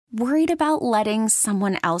Worried about letting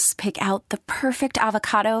someone else pick out the perfect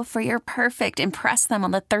avocado for your perfect impress them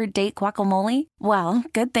on the third date guacamole? Well,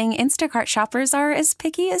 good thing Instacart shoppers are as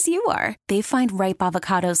picky as you are. They find ripe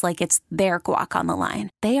avocados like it's their guac on the line.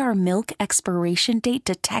 They are milk expiration date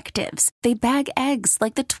detectives. They bag eggs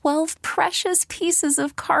like the 12 precious pieces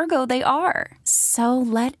of cargo they are. So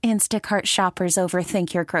let Instacart shoppers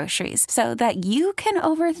overthink your groceries so that you can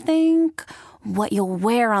overthink what you'll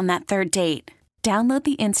wear on that third date. Download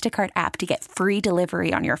the Instacart app to get free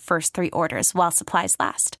delivery on your first 3 orders while supplies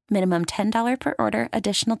last. Minimum $10 per order.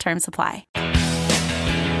 Additional terms apply.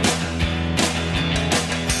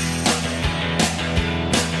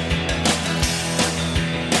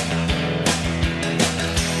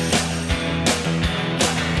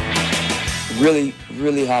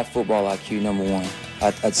 Really high football IQ, number one.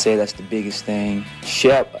 I'd say that's the biggest thing.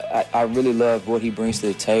 Shep, I really love what he brings to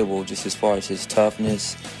the table, just as far as his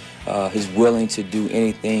toughness, his willing to do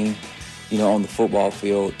anything, on the football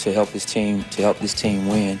field to help this team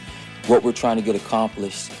win. What we're trying to get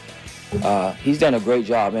accomplished, he's done a great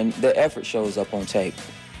job, and the effort shows up on tape.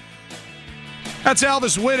 That's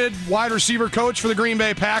Alvis Whitted, wide receiver coach for the Green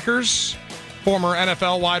Bay Packers. Former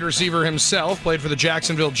NFL wide receiver himself, played for the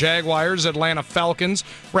Jacksonville Jaguars, Atlanta Falcons,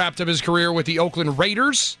 wrapped up his career with the Oakland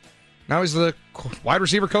Raiders. Now he's the wide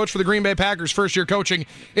receiver coach for the Green Bay Packers, first year coaching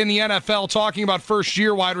in the NFL, talking about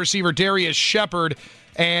first-year wide receiver Darrius Shepherd.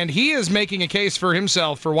 And he is making a case for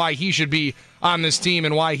himself for why he should be on this team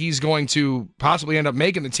and why he's going to possibly end up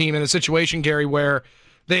making the team in a situation, Gary, where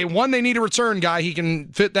they need a return guy. He can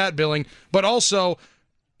fit that billing. But also,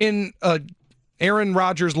 in a Aaron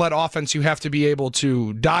Rodgers-led offense, you have to be able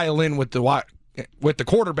to dial in with the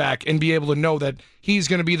quarterback and be able to know that he's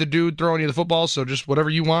going to be the dude throwing you the football, so just whatever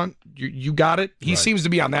you want, you got it. He seems to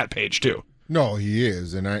be on that page, too. No, he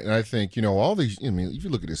is, and I think, all these, if you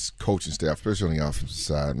look at this coaching staff, especially on the offensive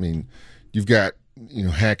side, you've got,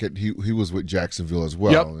 Hackett, he was with Jacksonville as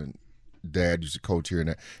well, and Dad used to coach here,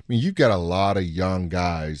 and you've got a lot of young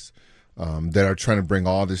guys that are trying to bring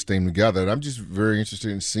all this thing together. And I'm just very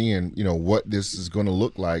interested in seeing, what this is going to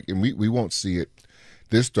look like. And we won't see it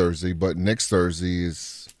this Thursday, but next Thursday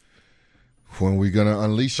is when we're going to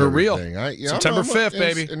unleash for everything. Real. September 5th,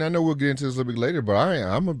 baby. And I know we'll get into this a little bit later, but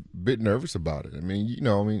I'm a bit nervous about it.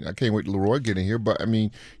 I can't wait till Leroy get in here. But,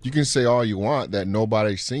 you can say all you want that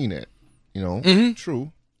nobody's seen it,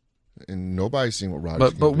 True. And nobody's seen what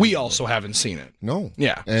Rodgers But we also haven't seen it. No.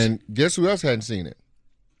 Yeah. And guess who else hadn't seen it?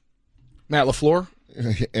 Matt LaFleur.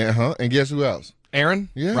 And guess who else? Aaron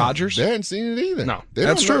Rodgers. They hadn't seen it either. No,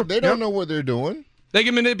 that's true. They don't know what they're doing. They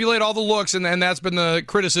can manipulate all the looks, and that's been the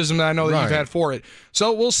criticism that I know that you've had for it.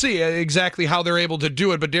 So we'll see exactly how they're able to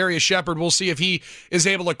do it. But Darrius Shepherd, we'll see if he is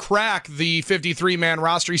able to crack the 53-man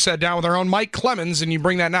roster. He sat down with our own Mike Clemens, and you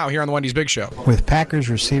bring that now here on the Wendy's Big Show. With Packers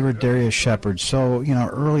receiver Darrius Shepherd, so,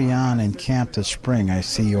 early on in camp this spring, I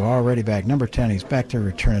see you already back. Number 10, he's back there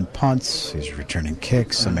returning punts. He's returning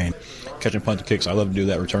kicks. Catching punts and kicks, I love to do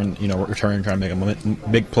that. Return, trying to make a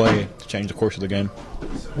big play to change the course of the game.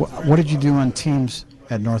 What did you do on teams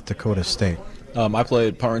at North Dakota State? I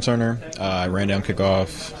played punt returner. I ran down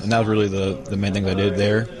kickoff, and that was really the main things I did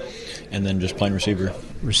there. And then just playing receiver.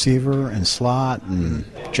 Receiver and slot and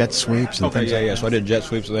jet sweeps and things. Yeah. So I did jet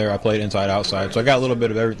sweeps there. I played inside, outside. So I got a little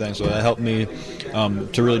bit of everything. So that helped me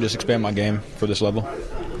to really just expand my game for this level.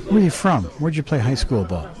 Where are you from? Where'd you play high school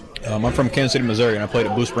ball? I'm from Kansas City, Missouri, and I played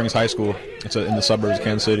at Blue Springs High School. It's in the suburbs of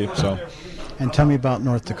Kansas City. So, and tell me about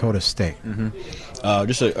North Dakota State.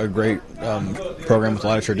 Just a great program with a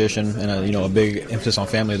lot of tradition and a big emphasis on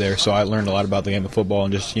family there. So I learned a lot about the game of football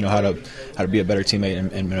and just how to be a better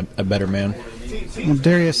teammate and a better man. Well,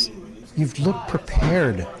 Darrius, you've looked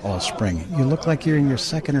prepared all spring. You look like you're in your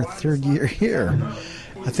second or third year here.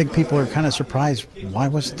 I think people are kind of surprised. Why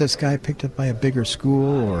wasn't this guy picked up by a bigger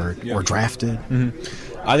school or drafted?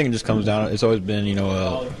 I think it just comes down. It's always been,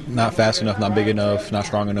 not fast enough, not big enough, not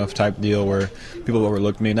strong enough type deal where people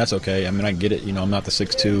overlook me, and that's okay. I get it. I'm not the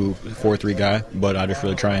 6'2", 4'3" guy, but I just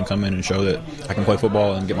really try and come in and show that I can play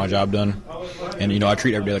football and get my job done. And I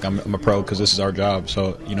treat every day like I'm a pro because this is our job.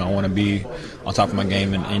 So I want to be on top of my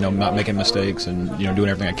game and not making mistakes and doing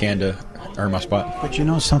everything I can to earn my spot.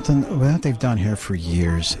 But something that they've done here for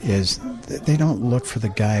years is they don't look for the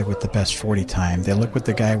guy with the best 40 time. They look with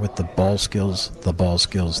the guy with the ball skills, the ball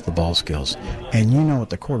skills, the ball skills. And you know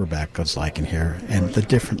what the quarterback is like in here and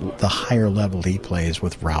the higher level he plays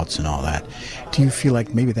with routes and all that. Do you feel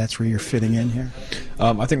like maybe that's where you're fitting in here?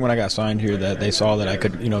 I think when I got signed here that they saw that I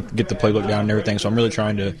could, get the playbook down and everything. So I'm really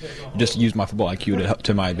trying to just use my football IQ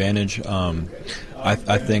to my advantage. I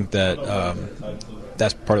think that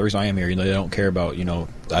that's part of the reason I am here. They don't care about,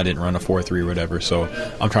 I didn't run a 4.3 or whatever. So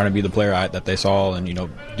I'm trying to be the player that they saw and,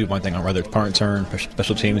 do my thing on whether it's punt return,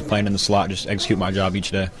 special teams, playing in the slot, just execute my job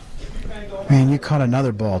each day. Man, you caught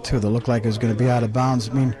another ball, too, that looked like it was going to be out of bounds.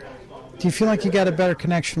 I mean, do you feel like you got a better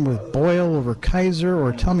connection with Boyle over Kaiser,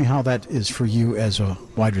 or tell me how that is for you as a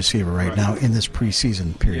wide receiver right now in this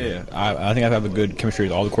preseason period? Yeah, I think I have a good chemistry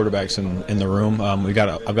with all the quarterbacks in the room. I've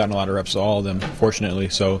gotten a lot of reps with all of them, fortunately,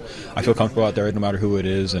 so I feel comfortable out there no matter who it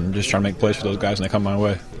is, and just trying to make plays for those guys when they come my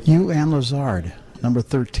way. You and Lazard, number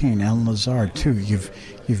 13, Alan Lazard, too, you've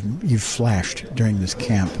flashed during this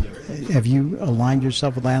camp. Have you aligned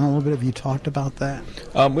yourself with Alan a little bit? Have you talked about that?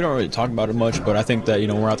 We don't really talk about it much, but I think that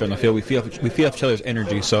we're out there in the field. We feel each other's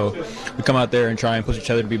energy, so we come out there and try and push each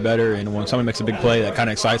other to be better. And when someone makes a big play, that kind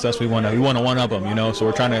of excites us. We want to one up them, So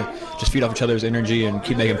we're trying to just feed off each other's energy and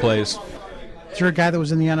keep making plays. Is there a guy that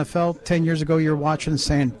was in the NFL 10 years ago you're watching and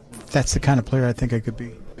saying, that's the kind of player I think I could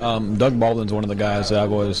be? Doug Baldwin's one of the guys that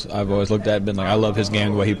I've always looked at and been like, I love his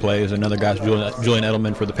game, the way he plays. Another guy's Julian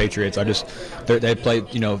Edelman for the Patriots. They play,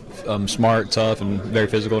 smart, tough, and very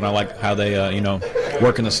physical, and I like how they,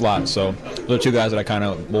 work in the slot. So those are two guys that I kind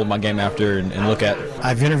of mold my game after and look at.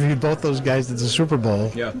 I've interviewed both those guys at the Super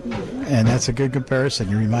Bowl. Yeah. And that's a good comparison.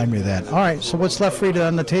 You remind me of that. All right, so what's left for you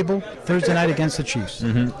on the table Thursday night against the Chiefs?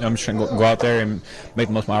 Mm-hmm. I'm just trying to go out there and make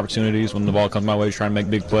the most of my opportunities when the ball comes my way, trying to make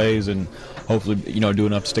big plays and hopefully, do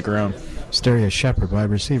enough to stick around. It's Darrius Shepherd, wide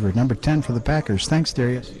receiver, number 10 for the Packers. Thanks,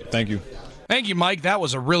 Darrius. Thank you. Thank you, Mike. That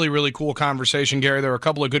was a really, really cool conversation, Gary. There were a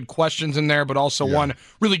couple of good questions in there, but also one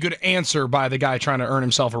really good answer by the guy trying to earn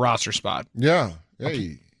himself a roster spot. Yeah.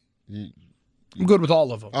 Hey. I'm good with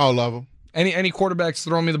all of them. All of them. Any quarterbacks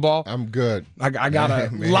throwing me the ball? I'm good. I got a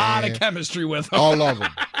lot of chemistry with them. All of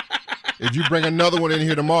them. If you bring another one in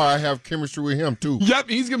here tomorrow, I have chemistry with him, too. Yep,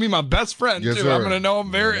 he's going to be my best friend, yes, too. Sir. I'm going to know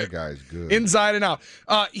him very that guy's good. Inside and out.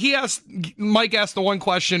 Mike asked the one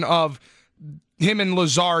question of him and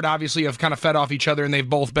Lazard obviously have kind of fed off each other, and they've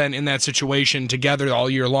both been in that situation together all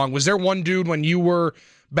year long. Was there one dude when you were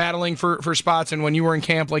battling for spots and when you were in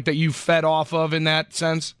camp like that you fed off of in that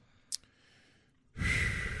sense?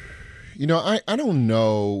 I don't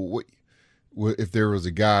know if there was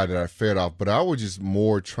a guy that I fed off, but I was just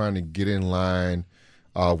more trying to get in line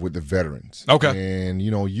with the veterans. Okay. And,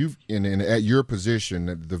 and at your position,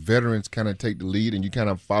 the veterans kind of take the lead and you kind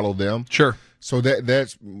of follow them. Sure. So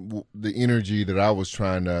that's the energy that I was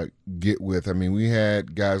trying to get with. I mean, we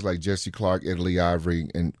had guys like Jesse Clark, Ed Lee Ivory,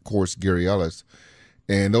 and, of course, Gary Ellis.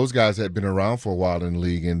 And those guys had been around for a while in the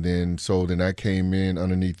league. And then I came in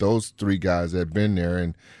underneath those three guys that had been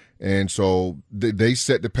there. And so they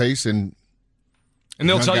set the pace and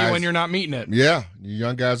they'll tell you when you're not meeting it. Yeah,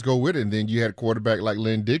 young guys go with it. And then you had a quarterback like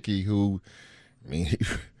Lynn Dickey who, he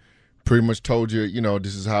pretty much told you,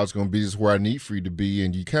 this is how it's going to be, this is where I need for you to be.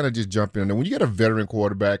 And you kind of just jump in. And when you get a veteran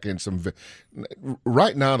quarterback and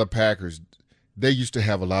right now the Packers, they used to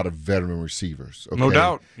have a lot of veteran receivers. Okay? No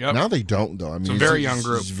doubt. Yep. Now they don't, though. I mean, it's a very young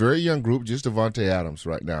group. It's a very young group, just Devontae Adams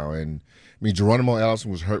right now. And Geronimo Allison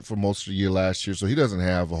was hurt for most of the year last year, so he doesn't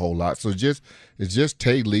have a whole lot. So it's just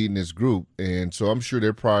Tate leading this group, and so I'm sure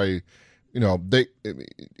they're probably,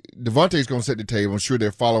 Devontae's going to set the table. I'm sure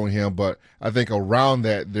they're following him, but I think around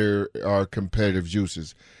that there are competitive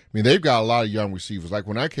juices. They've got a lot of young receivers. Like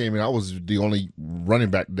when I came in, I was the only running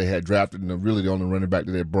back that they had drafted and really the only running back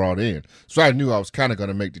that they brought in. So I knew I was kind of going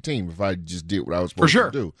to make the team if I just did what I was supposed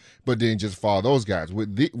to do. But then just follow those guys.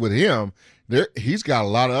 With him, he's got a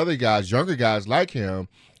lot of other guys, younger guys like him,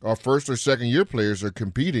 or first or second year players are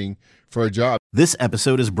competing for a job. This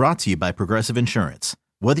episode is brought to you by Progressive Insurance.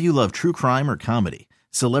 Whether you love true crime or comedy,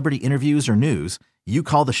 celebrity interviews or news, you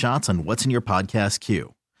call the shots on what's in your podcast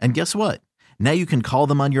queue. And guess what? Now you can call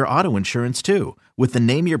them on your auto insurance too with the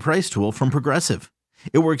Name Your Price tool from Progressive.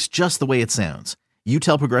 It works just the way it sounds. You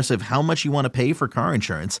tell Progressive how much you want to pay for car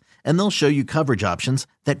insurance, and they'll show you coverage options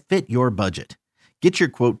that fit your budget. Get your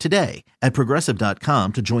quote today at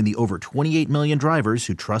Progressive.com to join the over 28 million drivers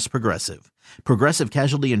who trust Progressive. Progressive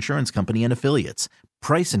Casualty Insurance Company and Affiliates.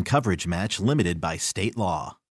 Price and coverage match limited by state law.